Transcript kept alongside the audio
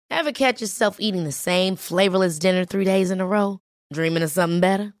Ever catch yourself eating the same flavorless dinner 3 days in a row? Dreaming of something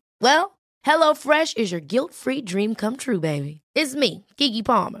better? Well, HelloFresh is your guilt-free dream come true, baby. It's me, Keke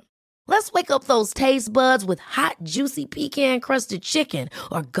Palmer. Let's wake up those taste buds with hot, juicy pecan-crusted chicken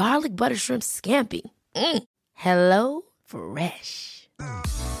or garlic butter shrimp scampi. Hello Fresh.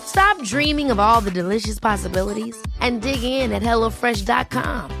 Stop dreaming of all the delicious possibilities and dig in at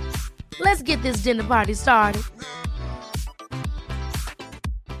HelloFresh.com. Let's get this dinner party started.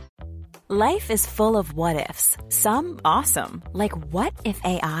 Life is full of what-ifs. Some awesome, like what if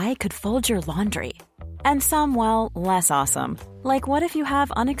AI could fold your laundry? And some, well, less awesome, like what if you have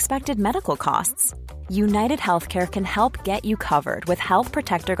unexpected medical costs? United Healthcare can help get you covered with Health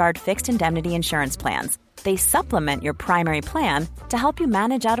Protector Guard fixed indemnity insurance plans. They supplement your primary plan to help you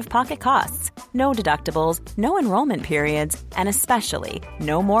manage out-of-pocket costs. No deductibles, no enrollment periods, and especially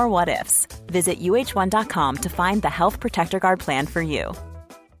no more what-ifs. Visit uh1.com to find the Health Protector Guard plan for you.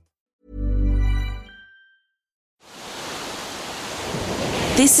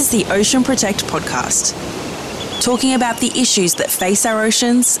 This is the Ocean Protect podcast, talking about the issues that face our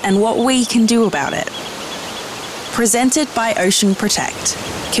oceans and what we can do about it. Presented by Ocean Protect,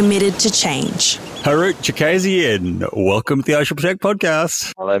 committed to change. Harout Tcherkezian, welcome to the Ocean Protect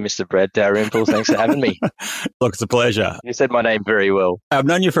podcast. Hello, Mr. Brad Dalrymple. Thanks for having me. Look, it's a pleasure. You said my name very well. I've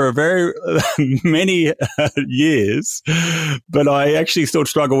known you for a very many years, but I actually still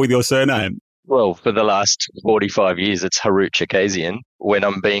struggle with your surname. Well, for the last 45 years, it's Harout Tcherkezian. When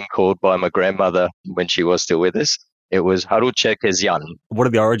I'm being called by my grandmother, when she was still with us, it was Harout Tcherkezian. What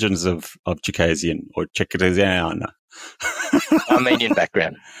are the origins of Tcherkezian or Tcherkezian? Armenian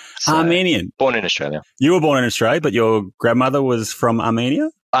background. So, Armenian. Born in Australia. You were born in Australia, but your grandmother was from Armenia?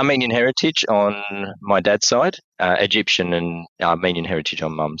 Armenian heritage on my dad's side, Egyptian and Armenian heritage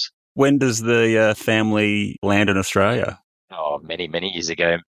on mum's. When does the family land in Australia? Oh, many, many years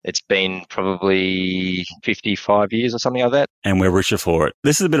ago. It's been probably 55 years or something like that. And we're richer for it.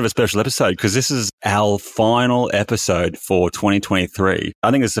 This is a bit of a special episode because this is our final episode for 2023.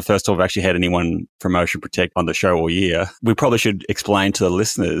 I think it's the first time we've actually had anyone from Ocean Protect on the show all year. We probably should explain to the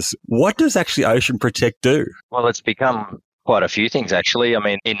listeners, what does actually Ocean Protect do? Well, it's become quite a few things, actually. I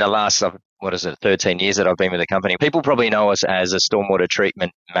mean, in the last 13 years that I've been with the company, people probably know us as a stormwater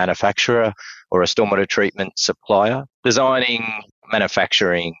treatment manufacturer or a stormwater treatment supplier, designing,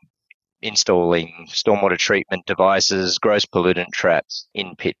 manufacturing, installing stormwater treatment devices, gross pollutant traps,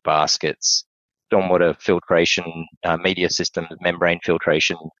 in-pit baskets, stormwater filtration, media systems, membrane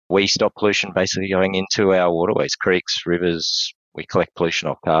filtration. We stop pollution basically going into our waterways, creeks, rivers. We collect pollution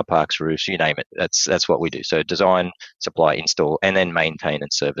off car parks, roofs, you name it. That's what we do. So design, supply, install, and then maintain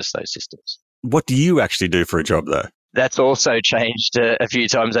and service those systems. What do you actually do for a job, though? That's also changed a few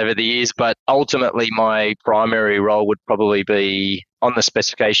times over the years, but ultimately my primary role would probably be on the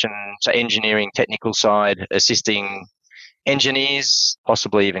specification, so engineering, technical side, assisting engineers,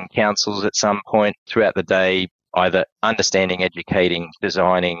 possibly even councils at some point throughout the day, either understanding, educating,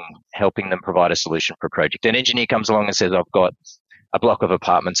 designing, helping them provide a solution for a project. An engineer comes along and says, I've got a block of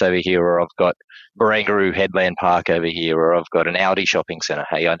apartments over here, or I've got Barangaroo Headland Park over here, or I've got an Audi shopping centre.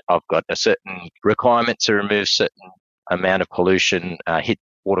 Hey, I've got a certain requirement to remove certain amount of pollution, hit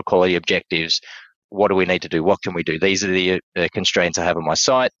water quality objectives. What do we need to do? What can we do? These are the constraints I have on my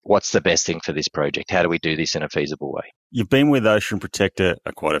site. What's the best thing for this project? How do we do this in a feasible way? You've been with Ocean Protector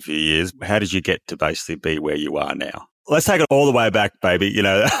quite a few years. How did you get to basically be where you are now? Let's take it all the way back, baby. You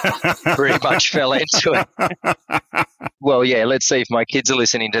know, pretty much fell into it. Well, yeah, let's see if my kids are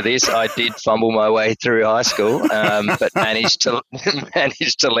listening to this. I did fumble my way through high school, but managed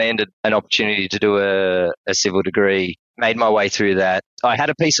to land an opportunity to do a civil degree. Made my way through that. I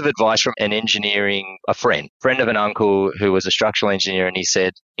had a piece of advice from a friend of an uncle who was a structural engineer, and he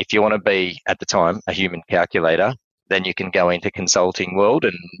said, if you want to be, at the time, a human calculator, then you can go into consulting world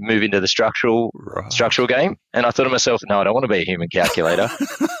and move into the structural game. And I thought to myself, no, I don't want to be a human calculator.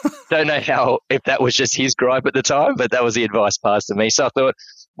 Don't know if that was just his gripe at the time, but that was the advice passed to me. So I thought,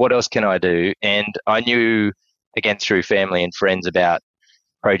 what else can I do? And I knew, again, through family and friends about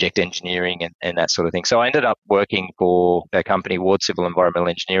project engineering and that sort of thing. So I ended up working for a company, Ward Civil Environmental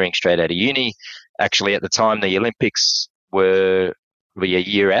Engineering, straight out of uni. Actually, at the time, the Olympics were probably a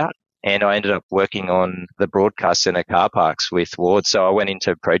year out, and I ended up working on the broadcast centre car parks with Ward. So I went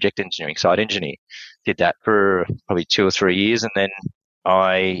into project engineering, site engineer, did that for probably 2 or 3 years, and then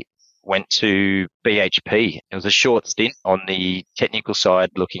I went to BHP. It was a short stint on the technical side,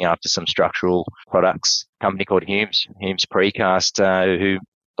 looking after some structural products. A company called Humes Precast, who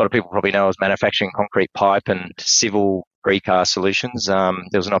a lot of people probably know as manufacturing concrete pipe and civil precast solutions. There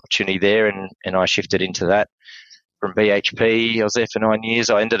was an opportunity there, and I shifted into that. from BHP. I was there for 9 years.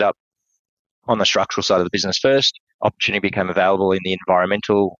 I ended up on the structural side of the business first. Opportunity became available in the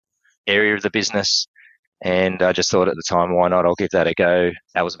environmental area of the business. And I just thought at the time, why not? I'll give that a go.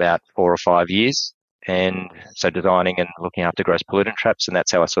 That was about 4 or 5 years. And so designing and looking after gross pollutant traps. And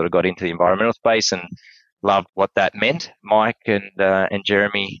that's how I sort of got into the environmental space and loved what that meant. Mike and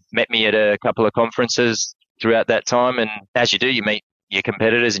Jeremy met me at a couple of conferences throughout that time. And as you do, you meet your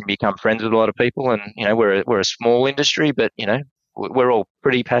competitors and become friends with a lot of people. And, we're a small industry, but, we're all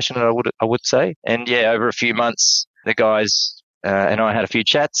pretty passionate, I would say. And yeah, over a few months, the guys and I had a few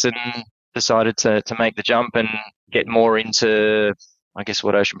chats and decided to make the jump and get more into, I guess,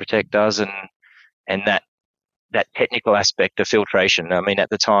 what Ocean Protect does and that technical aspect of filtration. I mean, at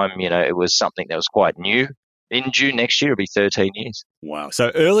the time, it was something that was quite new. In June next year, it'll be 13 years. Wow.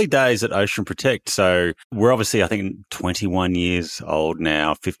 So early days at Ocean Protect. So we're obviously, I think, 21 years old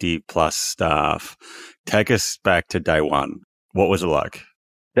now, 50 plus staff. Take us back to day one. What was it like?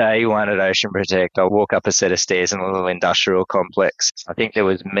 Day one at Ocean Protect, I walk up a set of stairs in a little industrial complex. I think there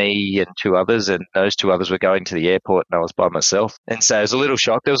was me and 2 others, and those 2 others were going to the airport, and I was by myself. And so it was a little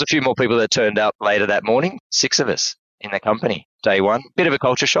shock. There was a few more people that turned up later that morning, 6 of us in the company, day one. Bit of a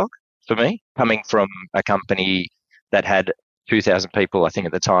culture shock for me, coming from a company that had 2,000 people, I think,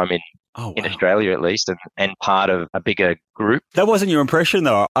 at the time in Australia at least, and part of a bigger group. That wasn't your impression,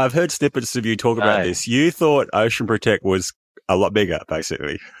 though. I've heard snippets of you talk about this. You thought Ocean Protect was a lot bigger,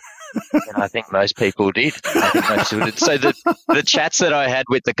 basically. And I think most people did. So the chats that I had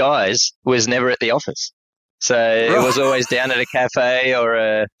with the guys was never at the office. So it was always down at a cafe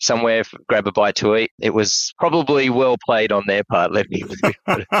or somewhere, grab a bite to eat. It was probably well played on their part. Let me put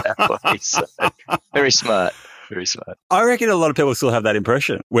it that way. So, very smart. Very smart. I reckon a lot of people still have that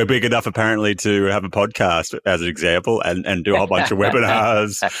impression. We're big enough, apparently, to have a podcast, as an example, and do a whole bunch of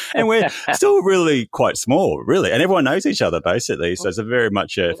webinars. And we're still really quite small, really. And everyone knows each other, basically. So it's a very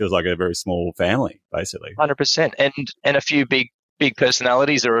much, feels like a very small family, basically. 100%. And a few big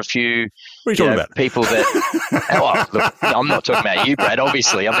personalities or a few what are you talking about? People that well, look, I'm not talking about you, Brad,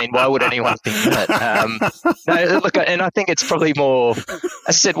 obviously. I mean, why would anyone think that? No, look, and I think it's probably more, as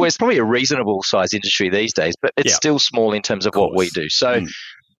I said, it's probably a reasonable size industry these days, but it's still small in terms of what we do. So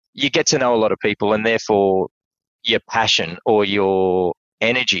you get to know a lot of people, and therefore your passion or your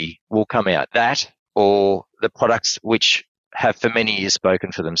energy will come out. That or the products which have for many years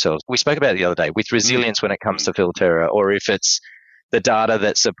spoken for themselves. We spoke about it the other day with resilience when it comes to Filterra, or if it's the data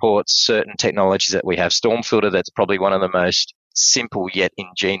that supports certain technologies that we have. Stormfilter, that's probably one of the most simple yet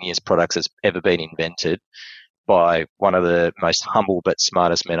ingenious products that's ever been invented by one of the most humble but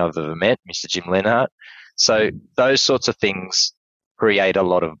smartest men I've ever met, Mr. Jim Lenhart. So those sorts of things create a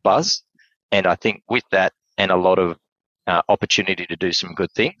lot of buzz. And I think with that and a lot of opportunity to do some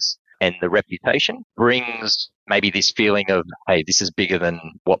good things, and the reputation brings maybe this feeling of, hey, this is bigger than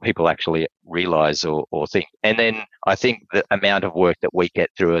what people actually realize or think. And then I think the amount of work that we get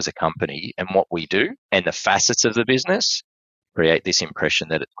through as a company and what we do and the facets of the business create this impression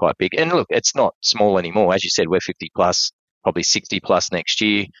that it's quite big. And look, it's not small anymore. As you said, we're 50 plus, probably 60 plus next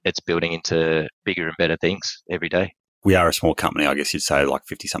year. It's building into bigger and better things every day. We are a small company, I guess you'd say, like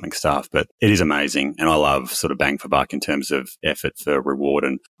 50-something staff, but it is amazing. And I love sort of bang for buck in terms of effort for reward.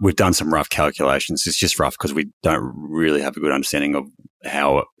 And we've done some rough calculations. It's just rough because we don't really have a good understanding of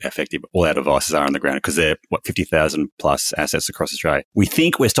how effective all our devices are on the ground, because they're, 50,000 plus assets across Australia. We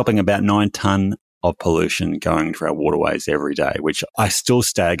think we're stopping about 9 tonne of pollution going through our waterways every day, which I still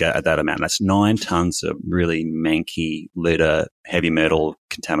stagger at that amount. That's 9 tonnes of really manky litter, heavy metal,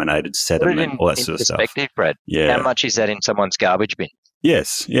 contaminated sediment, all that sort of stuff. Perspective, Brad. Yeah. How much is that in someone's garbage bin?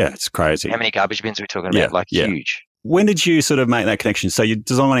 Yes. Yeah, it's crazy. How many garbage bins are we talking about? Huge. When did you sort of make that connection? So you're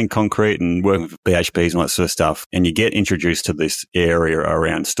designing concrete and working with BHPs and all that sort of stuff, and you get introduced to this area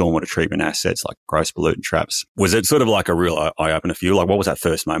around stormwater treatment assets like gross pollutant traps. Was it sort of like a real eye-opener for you? Like, what was that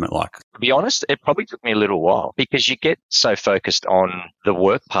first moment like? To be honest, it probably took me a little while because you get so focused on the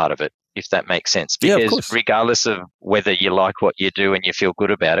work part of it, if that makes sense. Because regardless of whether you like what you do and you feel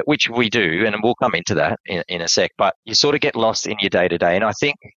good about it, which we do, and we'll come into that in a sec, but you sort of get lost in your day-to-day. And I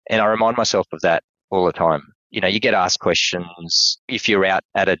think, and I remind myself of that all the time, you get asked questions if you're out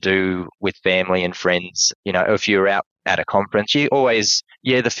at a do with family and friends, if you're out at a conference, you always,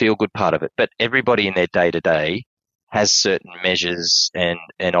 the feel-good part of it. But everybody in their day-to-day has certain measures and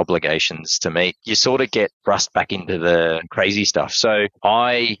obligations to meet. You sort of get thrust back into the crazy stuff. So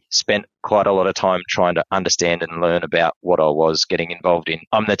I spent quite a lot of time trying to understand and learn about what I was getting involved in.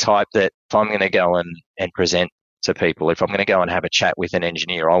 I'm the type that if I'm going to go and present to people, if I'm going to go and have a chat with an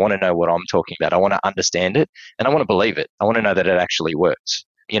engineer, I want to know what I'm talking about. I want to understand it and I want to believe it. I want to know that it actually works.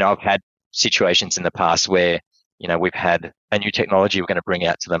 I've had situations in the past where, we've had a new technology we're going to bring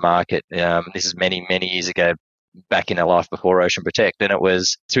out to the market. This is many, many years ago, back in our life before Ocean Protect, and it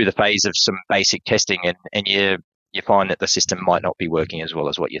was through the phase of some basic testing, and you find that the system might not be working as well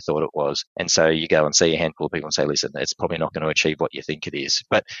as what you thought it was. And so you go and see a handful of people and say, listen, it's probably not going to achieve what you think it is.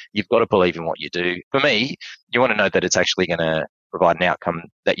 But you've got to believe in what you do. For me, you want to know that it's actually going to provide an outcome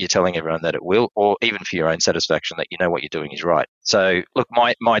that you're telling everyone that it will, or even for your own satisfaction that you know what you're doing is right. So look,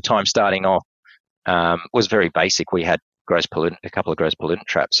 my time starting off was very basic. We had a couple of gross pollutant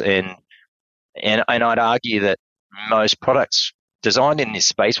traps, and I'd argue that most products designed in this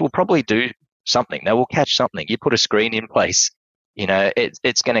space will probably do something. They will catch something. You put a screen in place,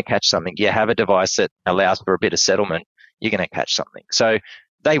 it's going to catch something. You have a device that allows for a bit of settlement, you're going to catch something. So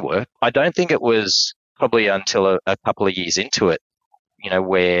they work. I don't think it was probably until a couple of years into it,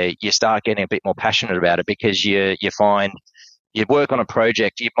 where you start getting a bit more passionate about it, because you find you work on a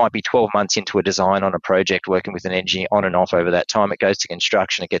project, you might be 12 months into a design on a project, working with an engineer on and off over that time. It goes to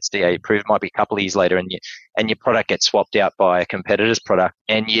construction, it gets DA approved, might be a couple of years later, and your product gets swapped out by a competitor's product,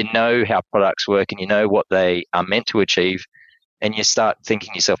 and you know how products work and you know what they are meant to achieve, and you start thinking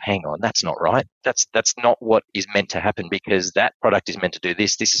to yourself, hang on, that's not right. That's not what is meant to happen, because that product is meant to do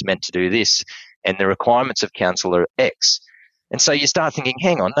this is meant to do this, and the requirements of council are X. And so you start thinking,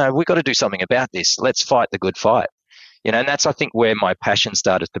 hang on, no, we've got to do something about this. Let's fight the good fight. And that's, I think, where my passion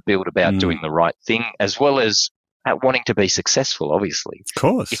started to build about doing the right thing, as well as wanting to be successful, obviously. Of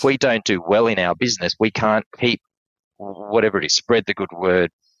course. If we don't do well in our business, we can't keep whatever it is, spread the good word,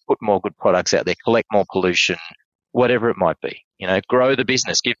 put more good products out there, collect more pollution, whatever it might be. Grow the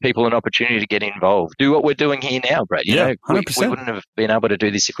business, give people an opportunity to get involved. Do what we're doing here now, Brad. 100%. We wouldn't have been able to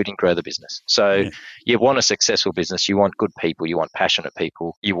do this if we didn't grow the business. So you want a successful business. You want good people. You want passionate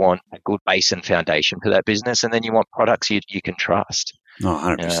people. You want a good base and foundation for that business. And then you want products you can trust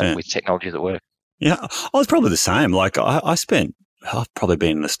 100%. With technology that work. Yeah, I was probably the same. Like I've probably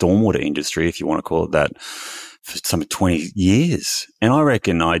been in the stormwater industry, if you want to call it that, for some 20 years. And I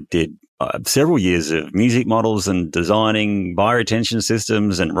reckon I did several years of music models and designing bioretention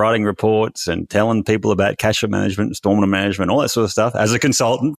systems and writing reports and telling people about cash flow management, stormwater management, all that sort of stuff. As a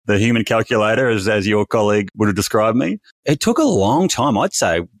consultant, the human calculator, as your colleague would have described me. It took a long time, I'd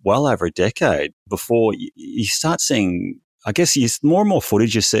say well over a decade, before you start seeing, I guess, more and more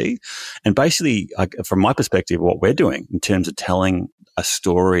footage you see. And basically, from my perspective, what we're doing in terms of telling a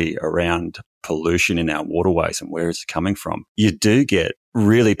story around pollution in our waterways and where it's coming from, you do get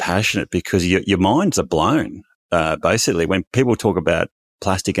really passionate, because your minds are blown. Basically, when people talk about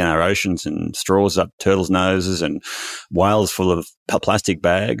plastic in our oceans and straws up turtles' noses and whales full of plastic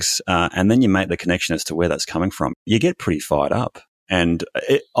bags, and then you make the connection as to where that's coming from, you get pretty fired up. And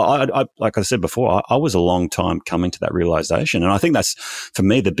I, like I said before, I was a long time coming to that realization. And I think that's, for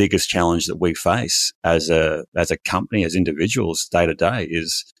me, the biggest challenge that we face as a company, as individuals, day to day,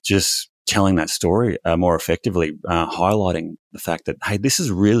 is just telling that story more effectively, highlighting the fact that, hey, this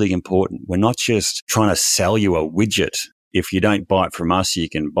is really important. We're not just trying to sell you a widget. If you don't buy it from us, you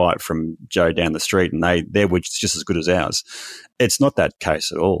can buy it from Joe down the street, and their widget's just as good as ours. It's not that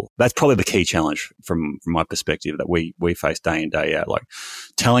case at all. That's probably the key challenge from my perspective that we face day in, day out, like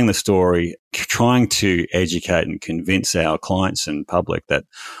telling the story, trying to educate and convince our clients and public that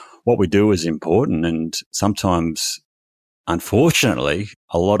what we do is important. And sometimes, unfortunately,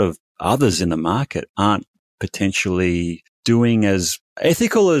 a lot of others in the market aren't potentially doing as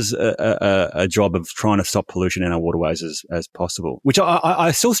ethical as a job of trying to stop pollution in our waterways as possible, which I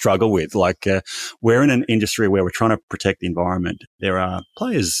still struggle with. Like, we're in an industry where we're trying to protect the environment. There are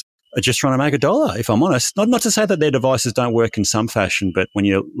players are just trying to make a dollar, if I'm honest. Not to say that their devices don't work in some fashion, but when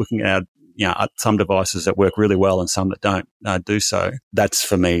you're looking at some devices that work really well and some that don't do so, that's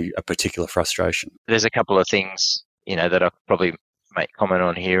for me a particular frustration. There's a couple of things, that I could probably make comment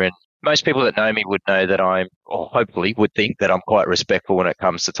on here. And most people that know me would know that hopefully would think that I'm quite respectful when it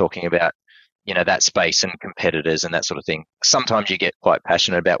comes to talking about, that space and competitors and that sort of thing. Sometimes you get quite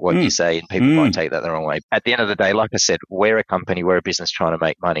passionate about what you say, and people might take that the wrong way. At the end of the day, like I said, we're a company, we're a business trying to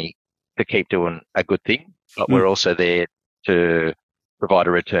make money to keep doing a good thing, but we're also there to provide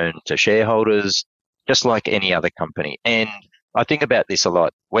a return to shareholders, just like any other company. And I think about this a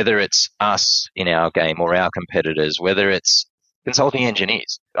lot, whether it's us in our game or our competitors, whether it's consulting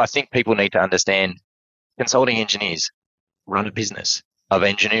engineers. I think people need to understand consulting engineers run a business of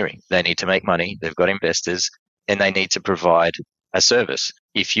engineering. They need to make money. They've got investors, and they need to provide a service.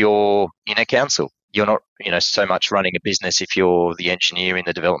 If you're in a council, you're not, so much running a business if you're the engineer in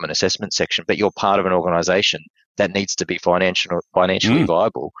the development assessment section, but you're part of an organization that needs to be financially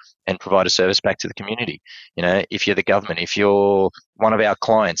viable and provide a service back to the community. If you're the government, if you're one of our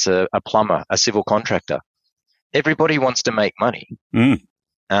clients, a plumber, a civil contractor, everybody wants to make money.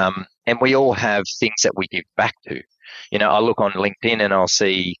 And we all have things that we give back to. I look on LinkedIn and I'll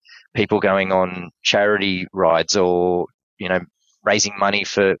see people going on charity rides or, raising money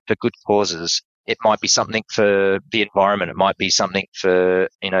for good causes. It might be something for the environment. It might be something for,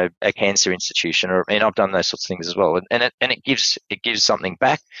 a cancer institution, and I've done those sorts of things as well. And it gives something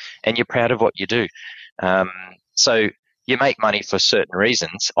back, and you're proud of what you do. So you make money for certain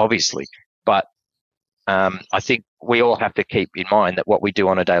reasons, obviously, but I think we all have to keep in mind that what we do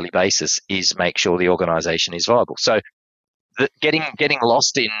on a daily basis is make sure the organisation is viable. So getting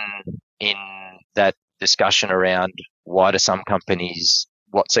lost in that discussion around why do some companies,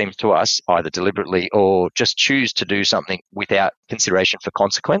 what seems to us, either deliberately or just choose to do something without consideration for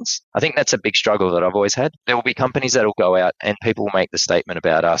consequence. I think that's a big struggle that I've always had. There will be companies that will go out and people will make the statement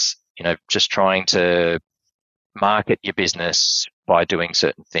about us, just trying to market your business by doing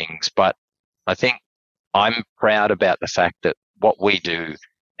certain things. But I think I'm proud about the fact that what we do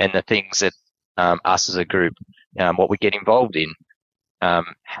and the things that us as a group, what we get involved in,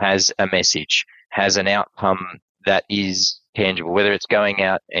 has a message, has an outcome that is tangible, whether it's going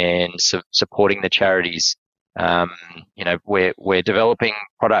out and supporting the charities. We're developing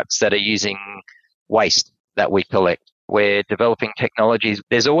products that are using waste that we collect. We're developing technologies.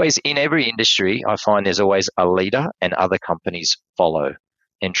 There's always, in every industry, I find there's always a leader and other companies follow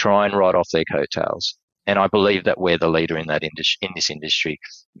and try and ride off their coattails. And I believe that we're the leader in this industry.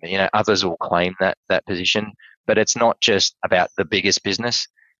 Others will claim that position, but it's not just about the biggest business.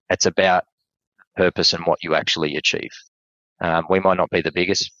 It's about purpose and what you actually achieve. We might not be the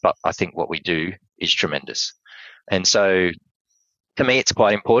biggest, but I think what we do is tremendous. And so to me, it's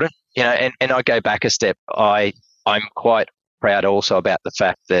quite important, and I go back a step. I'm quite proud also about the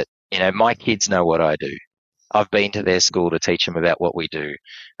fact that, my kids know what I do. I've been to their school to teach them about what we do.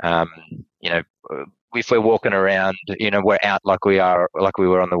 If we're walking around, we're out like we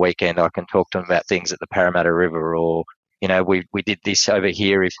were on the weekend, I can talk to them about things at the Parramatta River, or, we did this over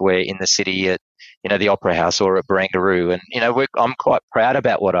here if we're in the city at, the Opera House or at Barangaroo. And, I'm quite proud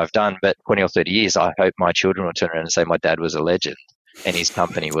about what I've done, but 20 or 30 years, I hope my children will turn around and say my dad was a legend and his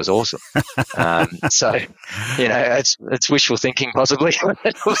company was awesome. So, it's wishful thinking possibly.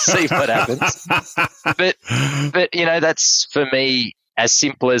 We'll see what happens. But, that's for me, as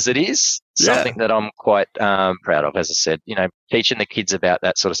simple as it is, something that I'm quite proud of, as I said, teaching the kids about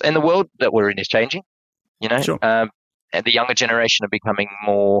that sort of stuff. And the world that we're in is changing, Sure. And the younger generation are becoming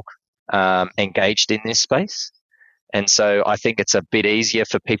more engaged in this space. And so I think it's a bit easier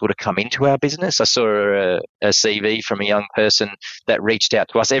for people to come into our business. I saw a CV from a young person that reached out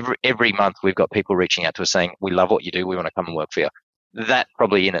to us. Every month we've got people reaching out to us saying, we love what you do, we want to come and work for you. That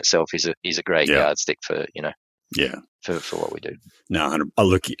probably in itself is a great yardstick for, for what we do. No,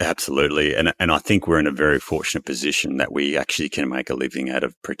 look, absolutely. And I think we're in a very fortunate position that we actually can make a living out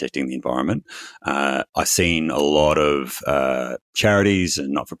of protecting the environment. I've seen a lot of charities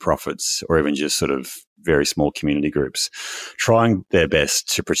and not-for-profits, or even just sort of very small community groups, trying their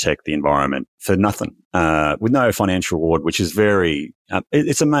best to protect the environment for nothing, with no financial reward, which is very,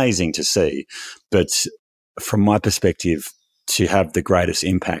 it's amazing to see. But from my perspective, to have the greatest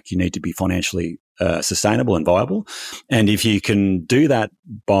impact, you need to be financially sustainable and viable. And if you can do that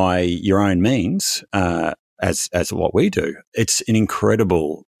by your own means, as what we do, it's an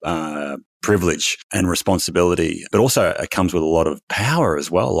incredible privilege and responsibility, but also it comes with a lot of power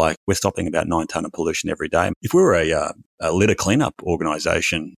as well. Like, we're stopping about 9 tonne of pollution every day. If we were a litter cleanup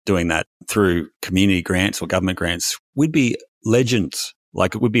organisation doing that through community grants or government grants, we'd be legends.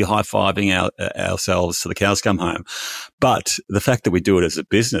 Like, it would be high-fiving ourselves till the cows come home. But the fact that we do it as a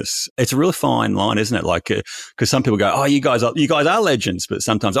business, it's a really fine line, isn't it? Like, because some people go, you guys are legends. But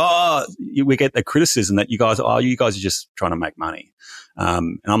sometimes, we get the criticism that you guys are just trying to make money.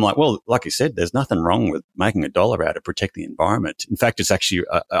 And I'm like, well, like you said, there's nothing wrong with making $1 out of protecting the environment. In fact, it's actually,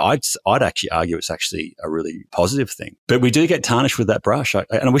 I'd actually argue it's actually a really positive thing. But we do get tarnished with that brush.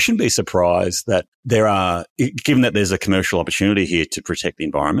 And we shouldn't be surprised that given that there's a commercial opportunity here to protect the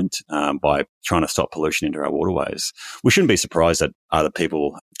environment by trying to stop pollution into our waterways, we shouldn't be surprised that other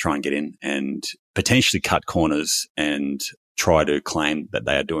people try and get in and potentially cut corners and try to claim that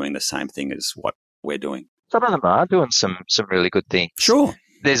they are doing the same thing as what we're doing. Some of them are doing some really good things. Sure.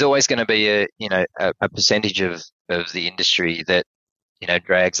 There's always going to be a percentage of the industry that,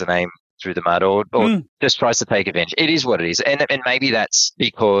 drags the name through the mud or just tries to take advantage. It is what it is. And maybe that's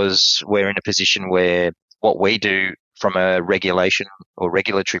because we're in a position where what we do from a regulation or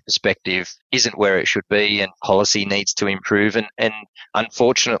regulatory perspective isn't where it should be, and policy needs to improve. And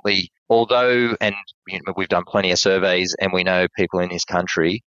unfortunately, although, we've done plenty of surveys and we know people in this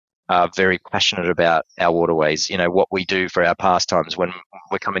country are very passionate about our waterways. What we do for our pastimes when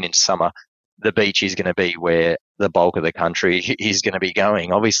we're coming into summer, the beach is going to be where the bulk of the country is going to be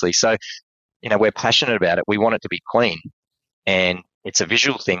going, obviously. So, we're passionate about it. We want it to be clean. And it's a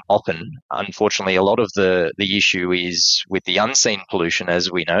visual thing often. Unfortunately, a lot of the issue is with the unseen pollution,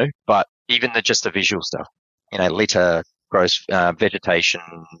 as we know, but even just the visual stuff, litter, gross vegetation,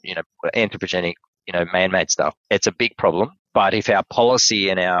 anthropogenic, man-made stuff. It's a big problem. But if our policy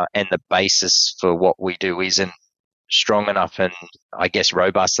and the basis for what we do isn't strong enough and I guess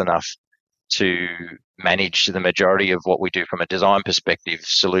robust enough to manage the majority of what we do from a design perspective,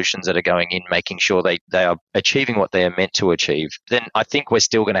 solutions that are going in, making sure they are achieving what they are meant to achieve, then I think we're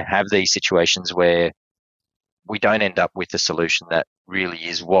still going to have these situations where we don't end up with a solution that really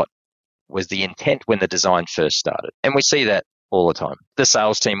is what was the intent when the design first started. And we see that all the time. The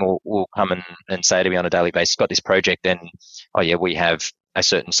sales team will come and say to me on a daily basis, got this project and, oh yeah, we have a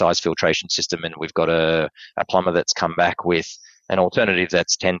certain size filtration system and we've got a plumber that's come back with an alternative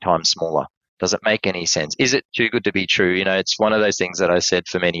that's 10 times smaller. Does it make any sense? Is it too good to be true? It's one of those things that I said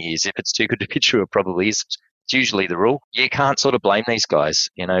for many years. If it's too good to be true, it probably is. It's usually the rule. You can't sort of blame these guys.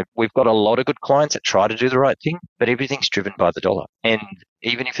 We've got a lot of good clients that try to do the right thing, but everything's driven by the dollar. And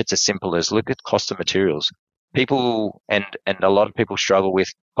even if it's as simple as look at cost of materials, people and a lot of people struggle with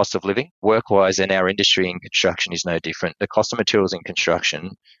cost of living. Work-wise, in our industry in construction is no different. The cost of materials in construction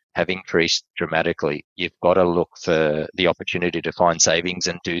have increased dramatically. You've got to look for the opportunity to find savings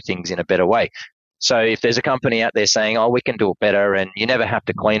and do things in a better way. So if there's a company out there saying, oh, we can do it better and you never have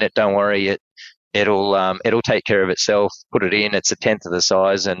to clean it, don't worry, it'll take care of itself, put it in, it's a tenth of the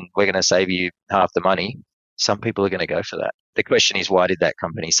size and we're going to save you half the money, some people are going to go for that. The question is, why did that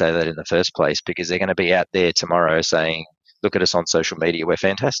company say that in the first place? Because they're going to be out there tomorrow saying, look at us on social media, we're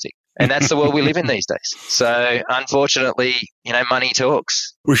fantastic. And that's the world we live in these days. So unfortunately, money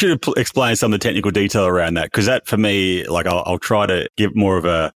talks. We should explain some of the technical detail around that, because that for me, I'll try to give more of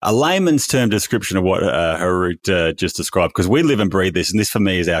a layman's term description of what Harout just described, because we live and breathe this, and this for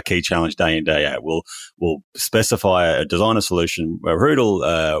me is our key challenge day in, day out. We'll specify a designer solution. Harout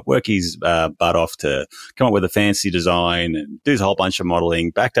will work his butt off to come up with a fancy design and do a whole bunch of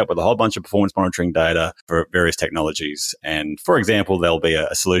modeling, backed up with a whole bunch of performance monitoring data for various technologies. And for example, there'll be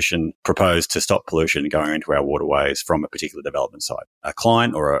a solution proposed to stop pollution going into our waterways from a particular development site. A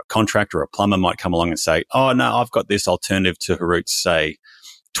client or a contractor or a plumber might come along and say, oh, no, I've got this alternative to Harout's, say,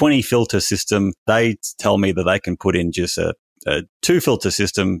 20 filter system. They tell me that they can put in just a 2 filter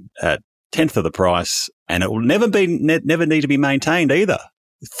system at 10th of the price, and it will never need to be maintained either.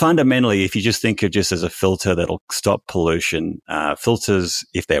 Fundamentally, if you just think of just as a filter that'll stop pollution, filters,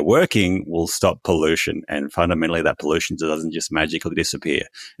 if they're working, will stop pollution. And fundamentally, that pollution doesn't just magically disappear.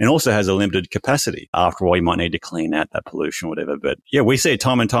 And also has a limited capacity. After a while, you might need to clean out that pollution or whatever. But yeah, we see it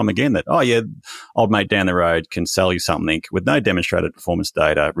time and time again that, oh yeah, old mate down the road can sell you something with no demonstrated performance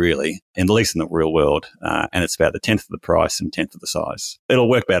data, really, at least in the real world. And it's about the 10th of the price and 10th of the size. It'll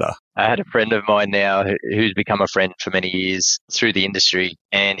work better. I had a friend of mine now who's become a friend for many years through the industry.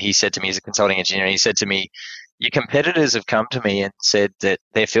 And he said to me, he's a consulting engineer, he said to me, your competitors have come to me and said that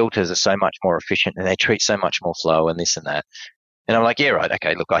their filters are so much more efficient and they treat so much more flow and this and that. And I'm like, yeah, right.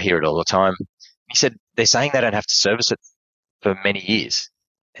 Okay, look, I hear it all the time. He said, they're saying they don't have to service it for many years.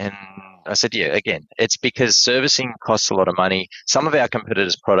 And I said, yeah, again, it's because servicing costs a lot of money. Some of our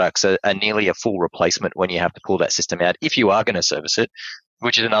competitors' products are nearly a full replacement when you have to pull that system out if you are going to service it,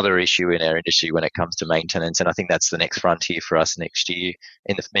 which is another issue in our industry when it comes to maintenance. And I think that's the next frontier for us next year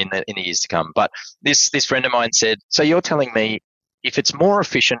in the years to come. But this friend of mine said, so you're telling me if it's more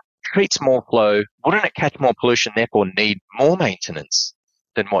efficient, treats more flow, wouldn't it catch more pollution, therefore need more maintenance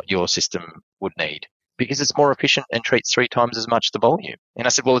than what your system would need? Because it's more efficient and treats 3 times as much the volume. And I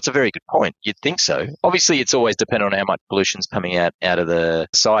said, well, it's a very good point. You'd think so. Obviously, it's always dependent on how much pollution's coming out of the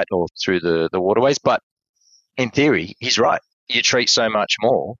site or through the waterways. But in theory, he's right. You treat so much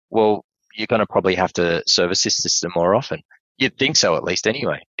more, well, you're going to probably have to service this system more often. You'd think so, at least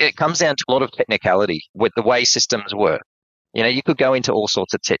anyway. It comes down to a lot of technicality with the way systems work. You could go into all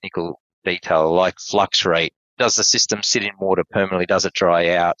sorts of technical detail like flux rate. Does the system sit in water permanently? Does it dry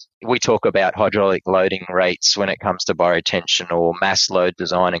out? We talk about hydraulic loading rates when it comes to bioretention or mass load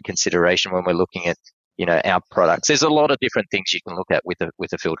design and consideration when we're looking at our products. There's a lot of different things you can look at with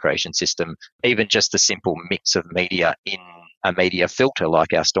a filtration system, even just the simple mix of media in a media filter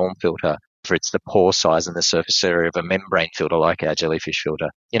like our storm filter, for it's the pore size and the surface area of a membrane filter like our jellyfish filter.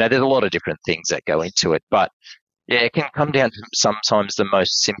 There's a lot of different things that go into it. But yeah, it can come down to sometimes the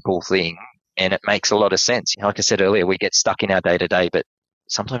most simple thing, and it makes a lot of sense. Like I said earlier, we get stuck in our day-to-day, but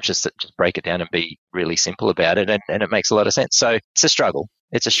sometimes just break it down and be really simple about it, and it makes a lot of sense. So it's a struggle.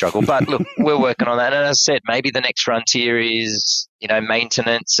 it's a struggle. But look, we're working on that. And as I said, maybe the next frontier is,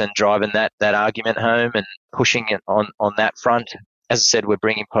 maintenance and driving that argument home and pushing it on that front. As I said, we're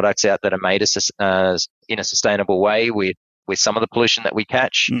bringing products out that are made in a sustainable way with some of the pollution that we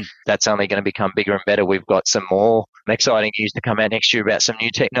catch. That's only going to become bigger and better. We've got some more exciting news to come out next year about some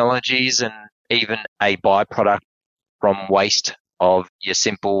new technologies and even a byproduct from waste of your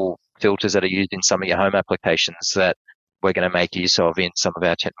simple filters that are used in some of your home applications that we're going to make use of in some of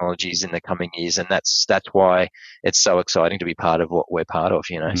our technologies in the coming years. And that's why it's so exciting to be part of what we're part of,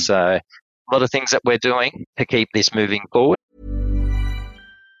 So a lot of things that we're doing to keep this moving forward.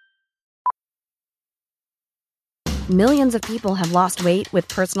 Millions of people have lost weight with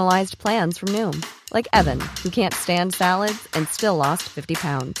personalized plans from Noom. Like Evan, who can't stand salads and still lost 50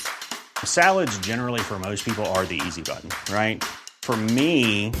 pounds. Salads generally for most people are the easy button, right? For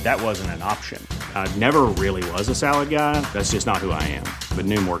me, that wasn't an option. I never really was a salad guy. That's just not who I am. But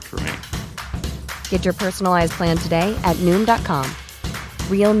Noom worked for me. Get your personalized plan today at Noom.com.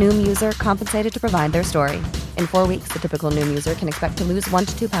 Real Noom user compensated to provide their story. In 4 weeks, the typical Noom user can expect to lose 1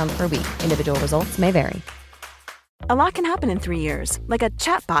 to 2 pounds per week. Individual results may vary. A lot can happen in 3 years, like a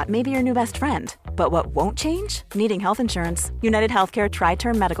chatbot may be your new best friend. But what won't change? Needing health insurance. United Healthcare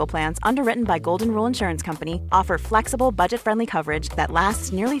Tri-Term Medical Plans, underwritten by Golden Rule Insurance Company, offer flexible, budget-friendly coverage that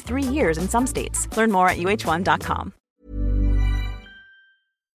lasts nearly 3 years in some states. Learn more at uh1.com.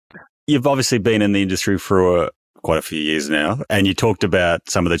 You've obviously been in the industry for quite a few years now, and you talked about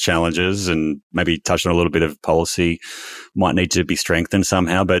some of the challenges and maybe touched on a little bit of policy might need to be strengthened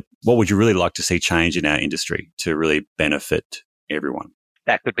somehow. But what would you really like to see change in our industry to really benefit everyone?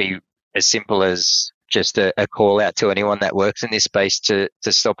 That could be as simple as just a call out to anyone that works in this space to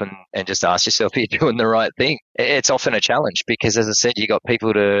stop and just ask yourself, are you doing the right thing? It's often a challenge because, as I said, you got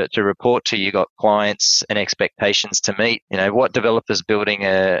people to report to, you got clients and expectations to meet. What developer's building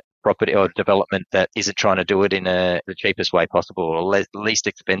a property or development that isn't trying to do it in the cheapest way possible or least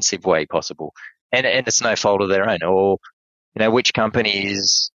expensive way possible? And it's no fault of their own. Or, which company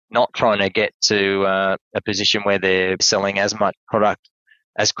is not trying to get to a position where they're selling as much product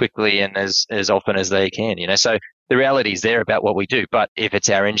as quickly and as often as they can, So the reality is there about what we do. But if it's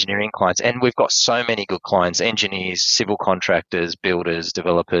our engineering clients, and we've got so many good clients, engineers, civil contractors, builders,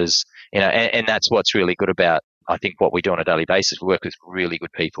 developers, and that's what's really good about, I think, what we do on a daily basis. We work with really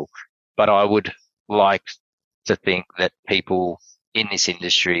good people. But I would like to think that people in this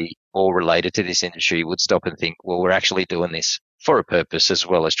industry or related to this industry would stop and think, well, we're actually doing this for a purpose as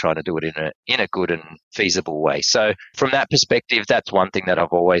well as trying to do it in a good and feasible way. So from that perspective, that's one thing that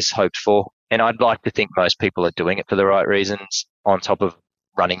I've always hoped for. And I'd like to think most people are doing it for the right reasons on top of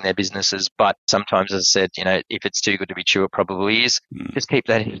running their businesses. But sometimes, as I said, if it's too good to be true, it probably is. Just keep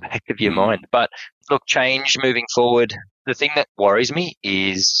that in the back of your mind. But look, change moving forward. The thing that worries me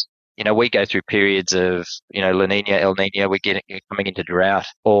is, we go through periods of, La Nina, El Nino, we're coming into drought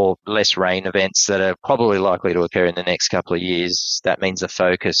or less rain events that are probably likely to occur in the next couple of years. That means the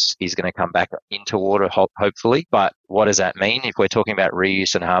focus is going to come back into water, hopefully. But what does that mean? If we're talking about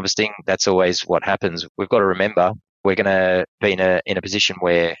reuse and harvesting, that's always what happens. We've got to remember we're going to be in a position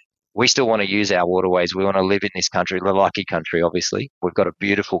where we still want to use our waterways. We want to live in this country, the lucky country, obviously. We've got a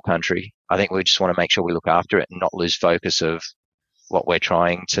beautiful country. I think we just want to make sure we look after it and not lose focus of what we're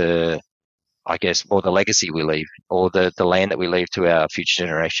trying to, I guess, or the legacy we leave or the land that we leave to our future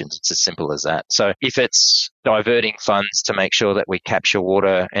generations. It's as simple as that. So if it's diverting funds to make sure that we capture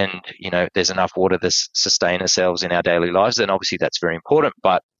water and, there's enough water to sustain ourselves in our daily lives, then obviously that's very important.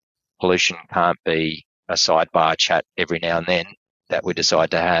 But pollution can't be a sidebar chat every now and then that we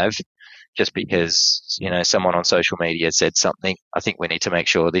decide to have just because, someone on social media said something. I think we need to make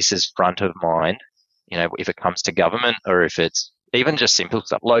sure this is front of mind, if it comes to government or if it's even just simple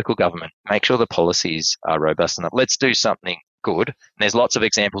stuff, local government, make sure the policies are robust enough. Let's do something good. And there's lots of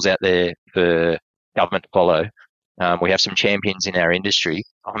examples out there for government to follow. We have some champions in our industry.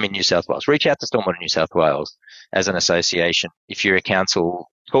 I'm in New South Wales. Reach out to Stormwater New South Wales as an association. If you're a council,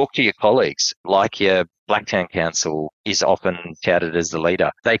 talk to your colleagues. Like your Blacktown Council is often touted as the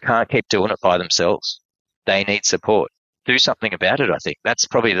leader. They can't keep doing it by themselves. They need support. Do something about it, I think. That's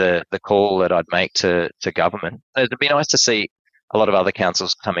probably the call that I'd make to government. It'd be nice to see a lot of other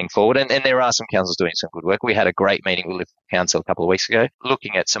councils coming forward, and there are some councils doing some good work. We had a great meeting with Liverpool Council a couple of weeks ago,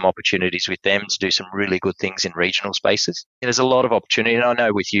 looking at some opportunities with them to do some really good things in regional spaces. There's a lot of opportunity, and I know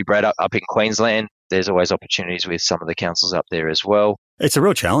with you, Brad, up in Queensland, there's always opportunities with some of the councils up there as well. It's a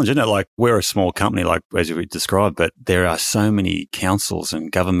real challenge, isn't it? Like, we're a small company, like as we described, but there are so many councils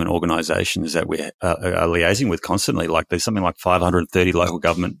and government organisations that we are liaising with constantly. Like, there's something like 530 local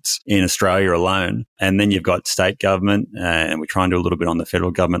governments in Australia alone. And then you've got state government, and we try and do a little bit on the federal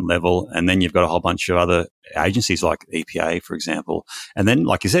government level. And then you've got a whole bunch of other agencies like EPA, for example. And then,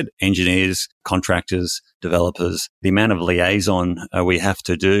 like you said, engineers, contractors, developers. The amount of liaison we have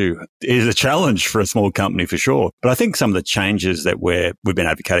to do is a challenge for a small company for sure. But I think some of the changes that we've been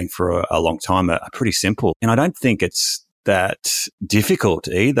advocating for a long time are pretty simple. And I don't think it's that difficult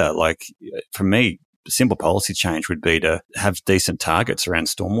either. Like, for me, simple policy change would be to have decent targets around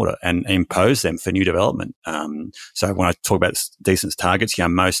stormwater and impose them for new development. So when I talk about decent targets,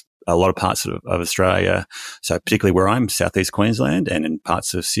 a lot of parts of Australia, so particularly where I'm, southeast Queensland, and in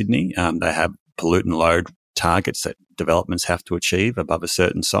parts of Sydney, they have pollutant load targets that developments have to achieve above a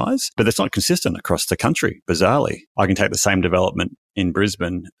certain size, but that's not consistent across the country, bizarrely. I can take the same development in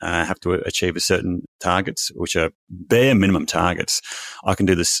Brisbane, have to achieve a certain targets, which are bare minimum targets. I can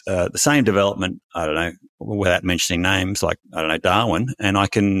do this, the same development, I don't know, without mentioning names, like, I don't know, Darwin, and I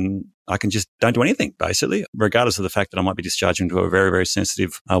can just don't do anything, basically, regardless of the fact that I might be discharging to a very, very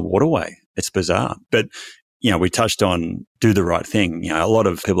sensitive waterway. It's bizarre. But, we touched on do the right thing. A lot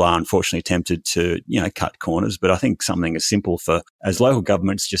of people are unfortunately tempted to, cut corners, but I think something as simple as local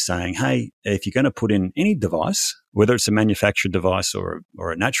governments just saying, hey, if you're going to put in any device, whether it's a manufactured device or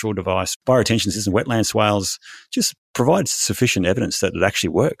a natural device, bioretention system, wetland swales, just provide sufficient evidence that it actually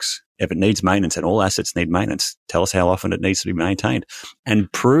works. If it needs maintenance, and all assets need maintenance, tell us how often it needs to be maintained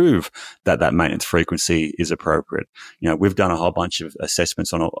and prove that maintenance frequency is appropriate. We've done a whole bunch of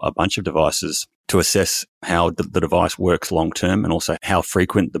assessments on a bunch of devices to assess how the device works long term, and also how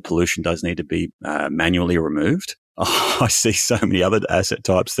frequent the pollution does need to be manually removed. I see so many other asset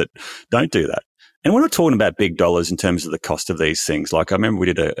types that don't do that. And we're not talking about big dollars in terms of the cost of these things. Like, I remember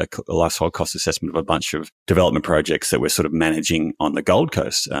we did a lifecycle cost assessment of a bunch of development projects that we're sort of managing on the Gold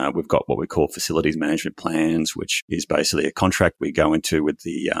Coast. We've got what we call facilities management plans, which is basically a contract we go into with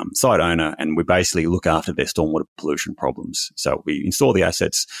the site owner, and we basically look after their stormwater pollution problems. So we install the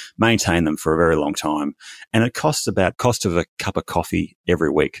assets, maintain them for a very long time, and it costs about cost of a cup of coffee every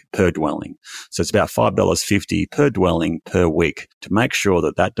week per dwelling. So it's about $5.50 per dwelling per week to make sure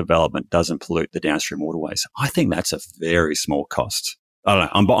that development doesn't pollute the downstream waterways. I think that's a very small cost. I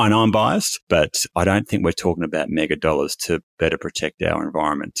don't know. I know I'm biased, but I don't think we're talking about mega dollars to better protect our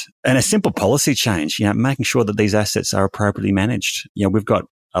environment. And a simple policy change, making sure that these assets are appropriately managed. We've got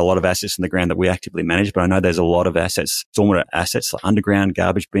a lot of assets in the ground that we actively manage, but I know there's a lot of assets, stormwater assets, like underground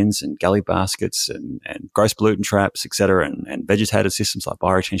garbage bins and gully baskets and gross pollutant traps, et cetera, and vegetative systems like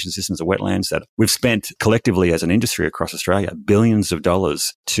bioretention systems of wetlands that we've spent collectively as an industry across Australia billions of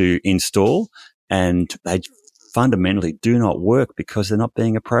dollars to install, and they fundamentally do not work because they're not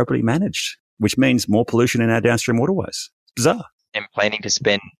being appropriately managed, which means more pollution in our downstream waterways. It's bizarre. And planning to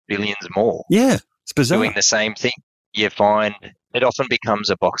spend billions more. Yeah, it's bizarre. Doing the same thing. You find it often becomes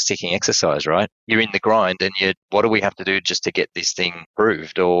a box-ticking exercise, right? You're in the grind, and what do we have to do just to get this thing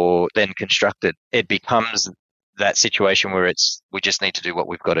proved or then constructed? It becomes that situation where we just need to do what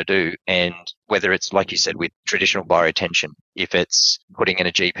we've got to do. And whether it's, like you said, with traditional bioretention, if it's putting in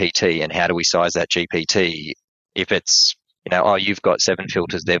a GPT and how do we size that GPT, if it's, you've got 7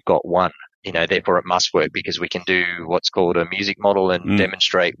 filters, they've got 1, therefore it must work because we can do what's called a music model and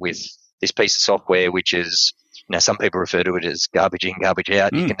demonstrate with this piece of software, which is, some people refer to it as garbage in, garbage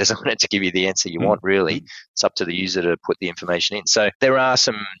out. You can design it to give you the answer you want, really. It's up to the user to put the information in. So there are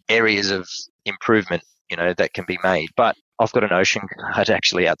some areas of improvement, that can be made. But I've got an ocean guard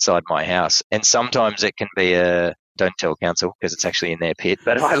actually outside my house, and sometimes it can be don't tell council because it's actually in their pit,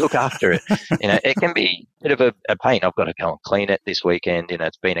 but I look after it. It can be a bit of a pain. I've got to go and clean it this weekend.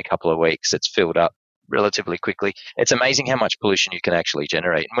 It's been a couple of weeks. It's filled up relatively quickly. It's amazing how much pollution you can actually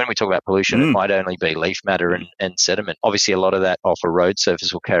generate. And when we talk about pollution, it might only be leaf matter and sediment. Obviously, a lot of that off a road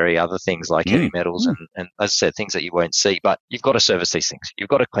surface will carry other things like heavy metals and, as I said, things that you won't see. But you've got to service these things. You've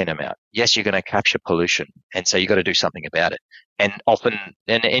got to clean them out. Yes, you're going to capture pollution, and so you've got to do something about it. And often,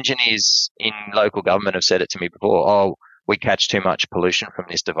 and engineers in local government have said it to me before, we catch too much pollution from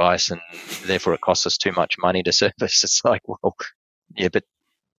this device and therefore it costs us too much money to service. It's like, well, yeah, but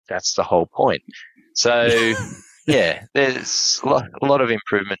that's the whole point. So, yeah, there's a lot of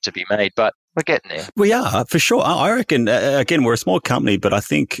improvement to be made, but we're getting there. We are, for sure. I reckon, again, we're a small company, but I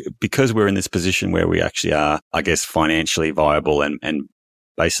think because we're in this position where we actually are, I guess, financially viable and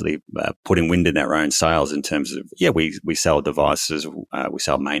basically putting wind in our own sails in terms of, we sell devices, we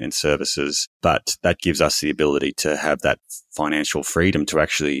sell maintenance services, but that gives us the ability to have that financial freedom to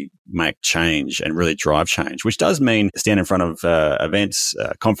actually make change and really drive change, which does mean stand in front of events,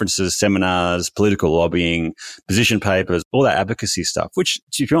 conferences, seminars, political lobbying, position papers, all that advocacy stuff, which,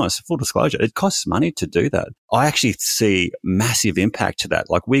 to be honest, full disclosure, it costs money to do that. I actually see massive impact to that.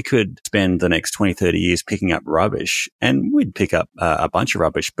 Like, we could spend the next 20, 30 years picking up rubbish, and we'd pick up a bunch of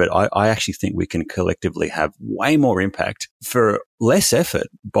rubbish, but I actually think we can collectively have way more impact for less effort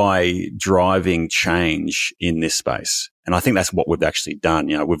by driving change in this space. And I think that's what we've actually done.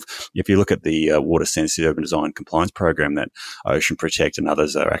 You know, if you look at the water sensitive urban design compliance program that Ocean Protect and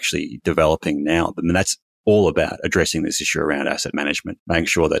others are actually developing now, then that's all about addressing this issue around asset management, making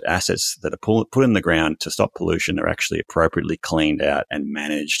sure that assets that are put in the ground to stop pollution are actually appropriately cleaned out and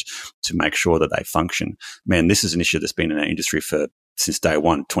managed to make sure that they function. Man, this is an issue that's been in our industry since day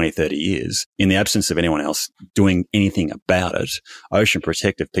one, 20, 30 years. In the absence of anyone else doing anything about it, Ocean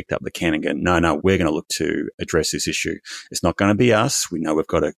Protect have picked up the can and go, no, we're going to look to address this issue. It's not going to be us. We know we've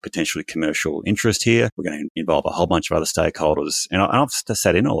got a potentially commercial interest here. We're going to involve a whole bunch of other stakeholders. And I've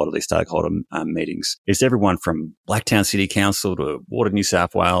sat in a lot of these stakeholder meetings. It's everyone from Blacktown City Council to Water New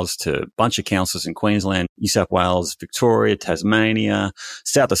South Wales to a bunch of councils in Queensland, New South Wales, Victoria, Tasmania,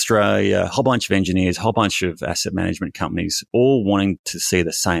 South Australia, a whole bunch of engineers, a whole bunch of asset management companies, all wanting to see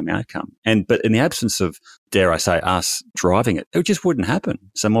the same outcome. But in the absence of, dare I say, us driving it just wouldn't happen.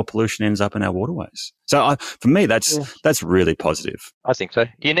 So more pollution ends up in our waterways. So for me, that's really positive. I think so.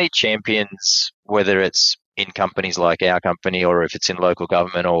 You need champions, whether it's in companies like our company or if it's in local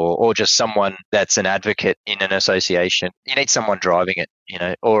government or just someone that's an advocate in an association. You need someone driving it, you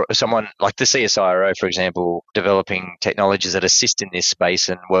know, or someone like the CSIRO, for example, developing technologies that assist in this space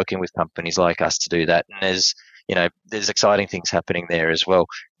and working with companies like us to do that. And there's exciting things happening there as well.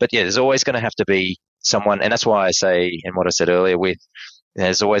 But yeah, there's always going to have to be someone, and that's why I say, and what I said earlier,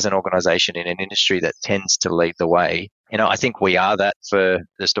 there's always an organisation in an industry that tends to lead the way. You know, I think we are that for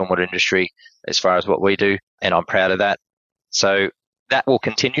the stormwater industry as far as what we do, and I'm proud of that. So that will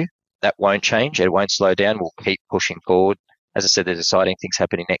continue. That won't change. It won't slow down. We'll keep pushing forward. As I said, there's exciting things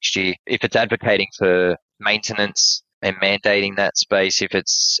happening next year. If it's advocating for maintenance and mandating that space, if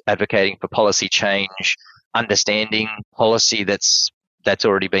it's advocating for policy change, understanding policy that's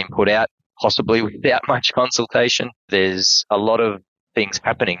already been put out, possibly without much consultation. There's a lot of things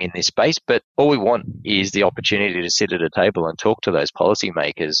happening in this space, but all we want is the opportunity to sit at a table and talk to those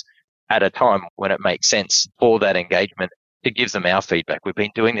policymakers at a time when it makes sense for that engagement, to give them our feedback. We've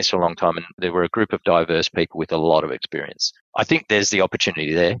been doing this for a long time, and there were a group of diverse people with a lot of experience. I think there's the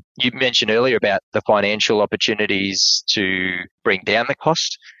opportunity there. You mentioned earlier about the financial opportunities to bring down the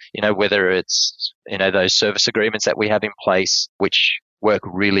cost, you know, whether it's, you know, those service agreements that we have in place, which work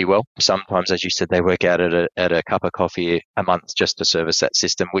really well. Sometimes, as you said, they work out at a cup of coffee a month just to service that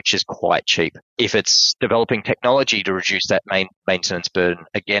system, which is quite cheap. If it's developing technology to reduce that maintenance burden,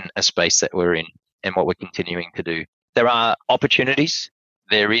 again, a space that we're in and what we're continuing to do. There are opportunities.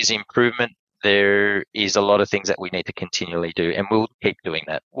 There is improvement. There is a lot of things that we need to continually do, and we'll keep doing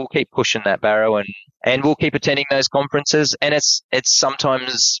that. We'll keep pushing that barrow, and we'll keep attending those conferences. And it's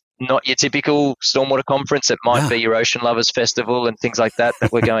sometimes not your typical stormwater conference. It might be your Ocean Lovers Festival and things like that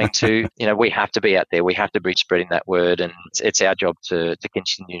we're going to. You know, we have to be out there. We have to be spreading that word, and it's our job to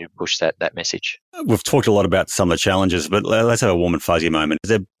continue to push that message. We've talked a lot about some of the challenges, but let's have a warm and fuzzy moment. Has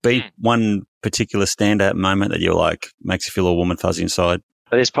there been one particular standout moment that you're like, makes you feel all warm and fuzzy inside?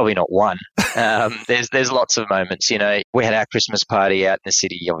 There's probably not one. There's lots of moments. You know, we had our Christmas party out in the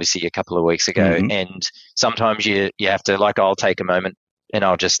city, obviously, a couple of weeks ago. Mm-hmm. And sometimes you have to, like, I'll take a moment and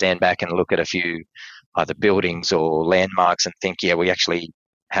I'll just stand back and look at a few either buildings or landmarks and think, yeah, we actually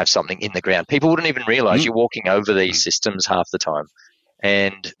have something in the ground. People wouldn't even realize you're walking over these systems half the time.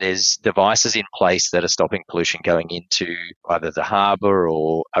 And there's devices in place that are stopping pollution going into either the harbour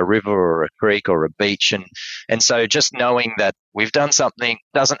or a river or a creek or a beach. And so just knowing that we've done something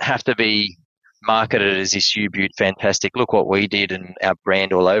doesn't have to be marketed as this huge, fantastic, look what we did and our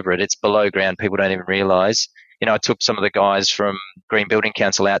brand all over it. It's below ground. People don't even realise. You know, I took some of the guys from Green Building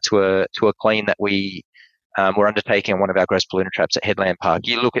Council out to a clean that we were undertaking on one of our gross pollutant traps at Headland Park.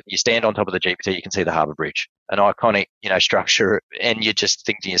 You stand on top of the GPT, you can see the harbour bridge, an iconic, you know, structure, and you just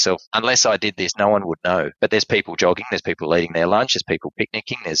think to yourself, unless I did this, no one would know. But there's people jogging, there's people eating their lunch, there's people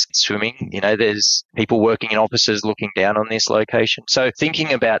picnicking, there's swimming, you know, there's people working in offices looking down on this location. So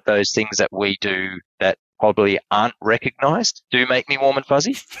thinking about those things that we do that probably aren't recognised do make me warm and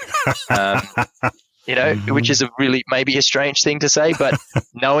fuzzy. You know, which is a really maybe a strange thing to say, but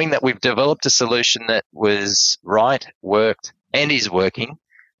knowing that we've developed a solution that was right, worked, and is working,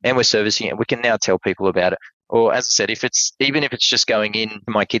 and we're servicing it, we can now tell people about it. Or as I said, even if it's just going into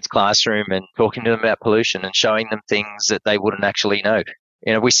my kids' classroom and talking to them about pollution and showing them things that they wouldn't actually know.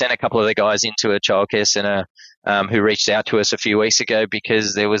 We sent a couple of the guys into a childcare centre who reached out to us a few weeks ago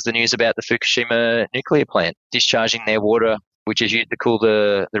because there was the news about the Fukushima nuclear plant discharging their water, which is used to cool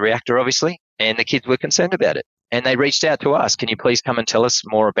the reactor, obviously, and the kids were concerned about it. And they reached out to us, can you please come and tell us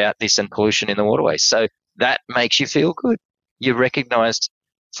more about this and pollution in the waterways? So that makes you feel good. You're recognised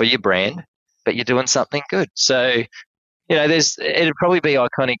for your brand, but you're doing something good. So, it'd probably be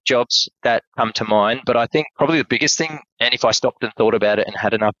iconic jobs that come to mind, but I think probably the biggest thing, and if I stopped and thought about it and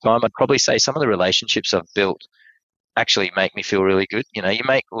had enough time, I'd probably say some of the relationships I've built actually make me feel really good. You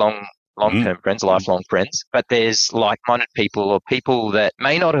make long-term friends, lifelong friends, but there's like-minded people or people that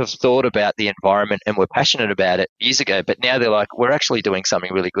may not have thought about the environment and were passionate about it years ago, but now they're like, we're actually doing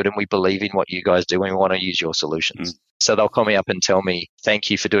something really good and we believe in what you guys do and we want to use your solutions. So they'll call me up and tell me, thank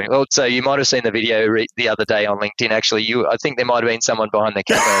you for doing it. Well, so you might have seen the video the other day on LinkedIn. Actually, I think there might have been someone behind the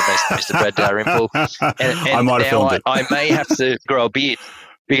camera, Mr. Brad Dalrymple. And I might have filmed it. I may have to grow a beard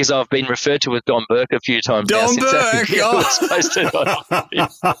because I've been referred to as Don Burke a few times now. Don Burke!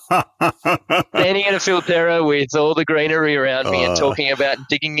 Standing in a filterra with all the greenery around me and talking about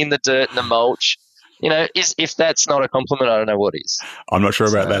digging in the dirt and the mulch. If that's not a compliment, I don't know what is. I'm not sure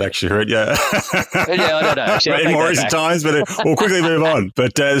about that, actually. Yeah. Yeah, I don't know. Actually, in more recent times, but we'll quickly move on.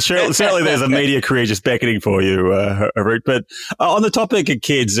 But certainly there's a media career just beckoning for you, Harout. But on the topic of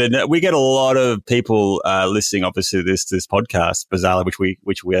kids, and we get a lot of people listening, obviously, to this podcast, bizarrely,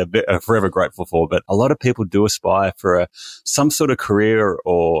 which we are forever grateful for. But a lot of people do aspire for some sort of career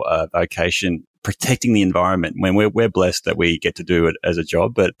or vocation protecting the environment when we're blessed that we get to do it as a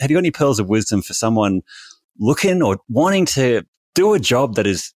job. But have you got any pearls of wisdom for someone looking or wanting to do a job that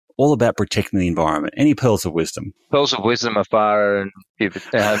is all about protecting the environment? Any pearls of wisdom? Pearls of wisdom are far and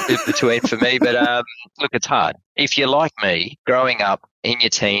between for me, but look, it's hard. If you're like me, growing up in your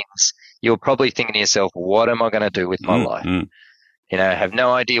teens, you're probably thinking to yourself, what am I going to do with my life? I have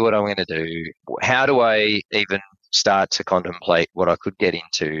no idea what I'm going to do. How do I even start to contemplate what I could get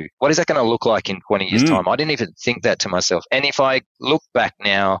into? What is that going to look like in 20 years' time? I didn't even think that to myself. And if I look back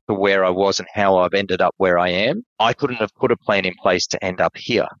now to where I was and how I've ended up where I am, I couldn't have put a plan in place to end up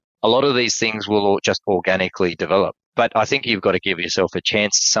here. A lot of these things will just organically develop. But I think you've got to give yourself a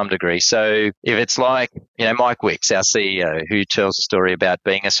chance to some degree. So if it's like, Mike Wicks, our CEO, who tells a story about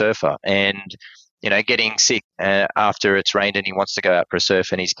being a surfer and getting sick after it's rained and he wants to go out for a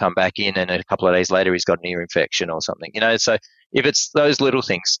surf and he's come back in and a couple of days later he's got an ear infection or something. So if it's those little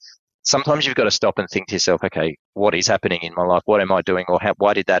things, sometimes you've got to stop and think to yourself, okay, what is happening in my life? What am I doing? Or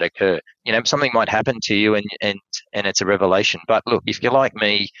why did that occur? Something might happen to you and it's a revelation. But look, if you're like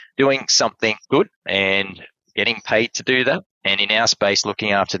me, doing something good and getting paid to do that, and in our space,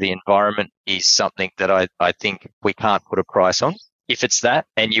 looking after the environment is something that I think we can't put a price on. If it's that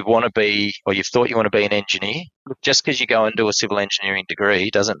and you want to be, or you've thought you want to be an engineer, just because you go and do a civil engineering degree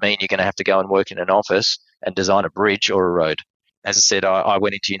doesn't mean you're going to have to go and work in an office and design a bridge or a road. As I said, I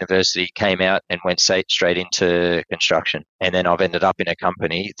went into university, came out and went straight into construction. And then I've ended up in a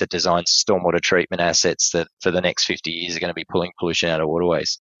company that designs stormwater treatment assets that for the next 50 years are going to be pulling pollution out of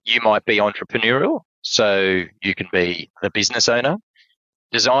waterways. You might be entrepreneurial, so you can be the business owner,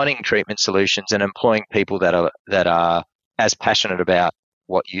 designing treatment solutions and employing people that are as passionate about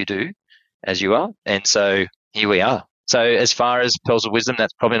what you do as you are. And so here we are. So as far as pearls of wisdom,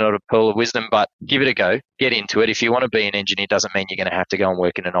 that's probably not a pearl of wisdom, but give it a go. Get into it. If you want to be an engineer, doesn't mean you're going to have to go and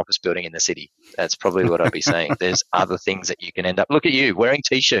work in an office building in the city. That's probably what I'd be saying. There's other things that you can end up. Look at you wearing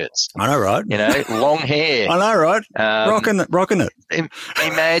T-shirts. I know, right? Long hair. I know, right? Rocking it.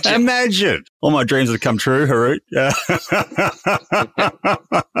 Imagine. All my dreams have come true, Harout.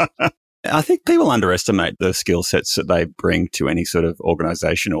 I think people underestimate the skill sets that they bring to any sort of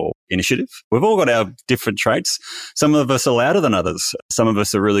organization or initiative. We've all got our different traits. Some of us are louder than others. Some of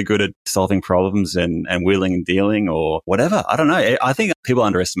us are really good at solving problems and wheeling and dealing or whatever. I don't know. I think people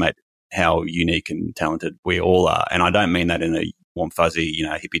underestimate how unique and talented we all are. And I don't mean that in a warm, fuzzy,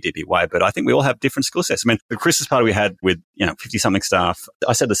 hippy-dippy way, but I think we all have different skill sets. I mean, the Christmas party we had with, 50-something staff,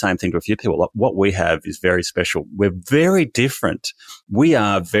 I said the same thing to a few people. Like, what we have is very special. We're very different. We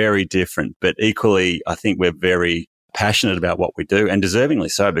are very different, but equally, I think we're very passionate about what we do, and deservingly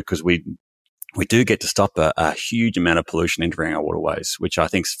so, because we do get to stop a huge amount of pollution entering our waterways, which I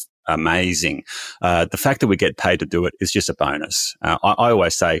think is amazing. The fact that we get paid to do it is just a bonus. I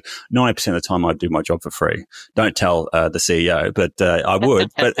always say 90% of the time I do my job for free. Don't tell the CEO, but I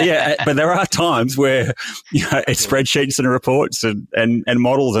would. But but there are times where it's spreadsheets and reports and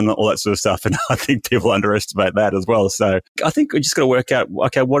models and all that sort of stuff. And I think people underestimate that as well. So I think we just got to work out,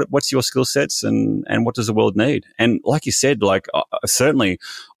 okay, what's your skill sets and what does the world need? And like you said, certainly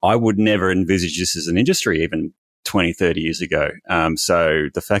I would never envisage this as an industry even 20, 30 years ago. So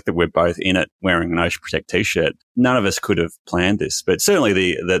the fact that we're both in it wearing an Ocean Protect t-shirt, none of us could have planned this, but certainly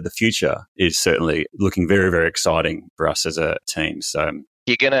the future is certainly looking very, very exciting for us as a team. So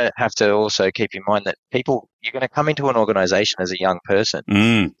you're going to have to also keep in mind that you're going to come into an organization as a young person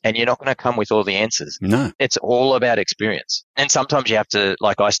and you're not going to come with all the answers. No. It's all about experience. And sometimes you have to,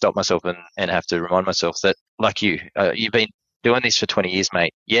 I stop myself and have to remind myself that, like you've been doing this for 20 years,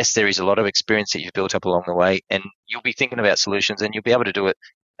 mate. Yes, there is a lot of experience that you've built up along the way, and you'll be thinking about solutions and you'll be able to do it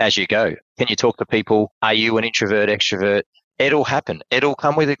as you go. Can you talk to people? Are you an introvert, extrovert? It'll happen. It'll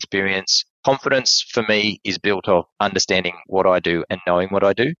come with experience. Confidence for me is built off understanding what I do and knowing what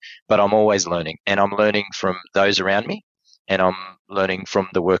I do, but I'm always learning, and I'm learning from those around me, and I'm learning from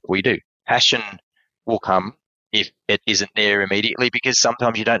the work we do. Passion will come if it isn't there immediately, because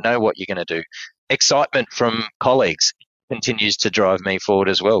sometimes you don't know what you're going to do. Excitement from colleagues continues to drive me forward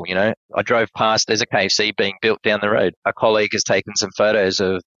as well. I drove past, there's a KFC being built down the road. A colleague has taken some photos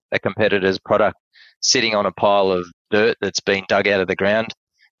of a competitor's product sitting on a pile of dirt that's been dug out of the ground,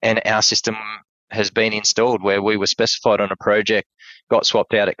 and our system has been installed where we were specified on a project, got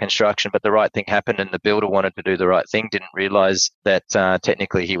swapped out at construction, but the right thing happened and the builder wanted to do the right thing, didn't realise that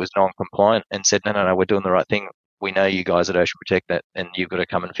technically he was non-compliant, and said, no, we're doing the right thing. We know you guys at Ocean Protect that, and you've got to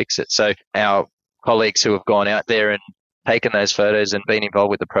come and fix it. So our colleagues who have gone out there and taken those photos and been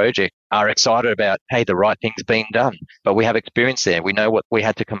involved with the project are excited about, hey, the right thing's been done. But we have experience there. We know what we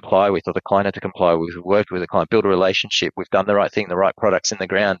had to comply with, or the client had to comply with. We've worked with the client, built a relationship. We've done the right thing, the right products in the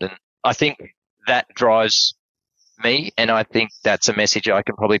ground. And I think that drives me, and I think that's a message I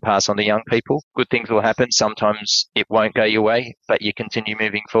can probably pass on to young people. Good things will happen. Sometimes it won't go your way, but you continue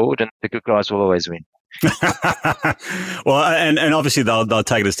moving forward, and the good guys will always win. Well, and obviously they'll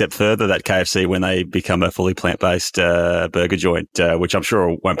take it a step further, that KFC, when they become a fully plant-based burger joint, which I'm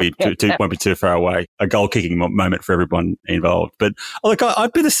sure won't be too far away. A goal-kicking moment for everyone involved. But look,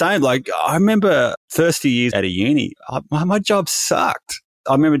 I'd be the same. I remember first few years out of uni, my job sucked.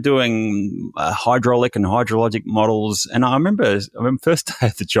 I remember doing hydraulic and hydrologic models, and I remember first day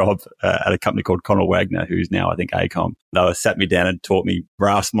at the job at a company called Connell Wagner, who's now I think AECOM. They sat me down and taught me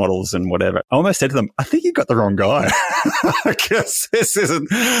RAS models and whatever. I almost said to them, "I think you got the wrong guy, because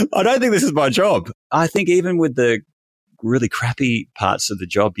I don't think this is my job." I think even with the really crappy parts of the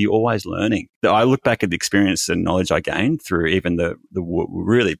job, you're always learning. I look back at the experience and knowledge I gained through even the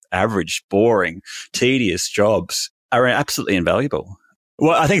really average, boring, tedious jobs are absolutely invaluable.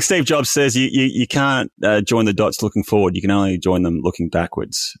 Well, I think Steve Jobs says you can't join the dots looking forward. You can only join them looking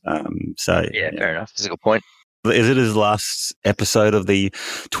backwards. Fair enough. That's a good point. Is it his last episode of the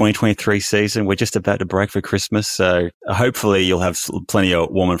 2023 season? We're just about to break for Christmas, so hopefully you'll have plenty of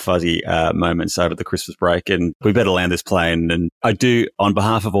warm and fuzzy moments over the Christmas break, and we better land this plane. And I do, on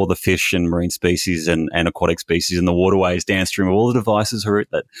behalf of all the fish and marine species and aquatic species in the waterways downstream of all the devices, Harout,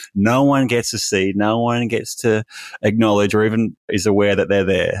 that no one gets to see, no one gets to acknowledge or even is aware that they're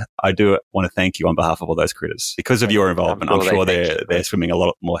there. I do want to thank you on behalf of all those critters. Because of your involvement, I'm sure they're swimming a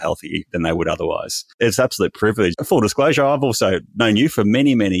lot more healthy than they would otherwise. It's absolute privilege. Full disclosure, I've also known you for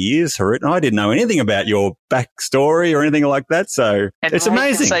many, many years, Harout, and I didn't know anything about your backstory or anything like that. So it's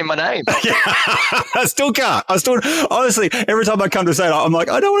amazing. Say my name. Yeah, I still can't. Honestly, every time I come to say it, I'm like,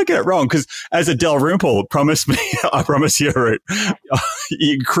 I don't want to get it wrong, because as a Dalrymple promised me, I promise you, Harout,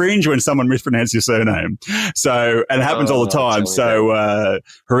 you cringe when someone mispronounces your surname. So, and it happens all the time. So,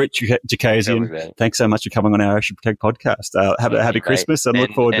 Harout Tcherkezian, thanks so much for coming on our Ocean Protect podcast. Have a happy Christmas, and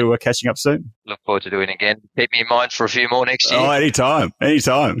look forward to catching up soon. Look forward to doing it again. Keep me in mind for a few more next year. Oh, anytime.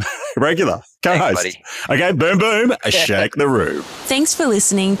 Regular. Co-host. Thanks, okay, boom, boom. Shake the room. Thanks for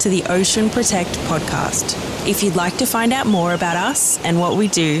listening to the Ocean Protect podcast. If you'd like to find out more about us and what we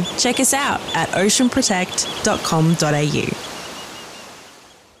do, check us out at oceanprotect.com.au.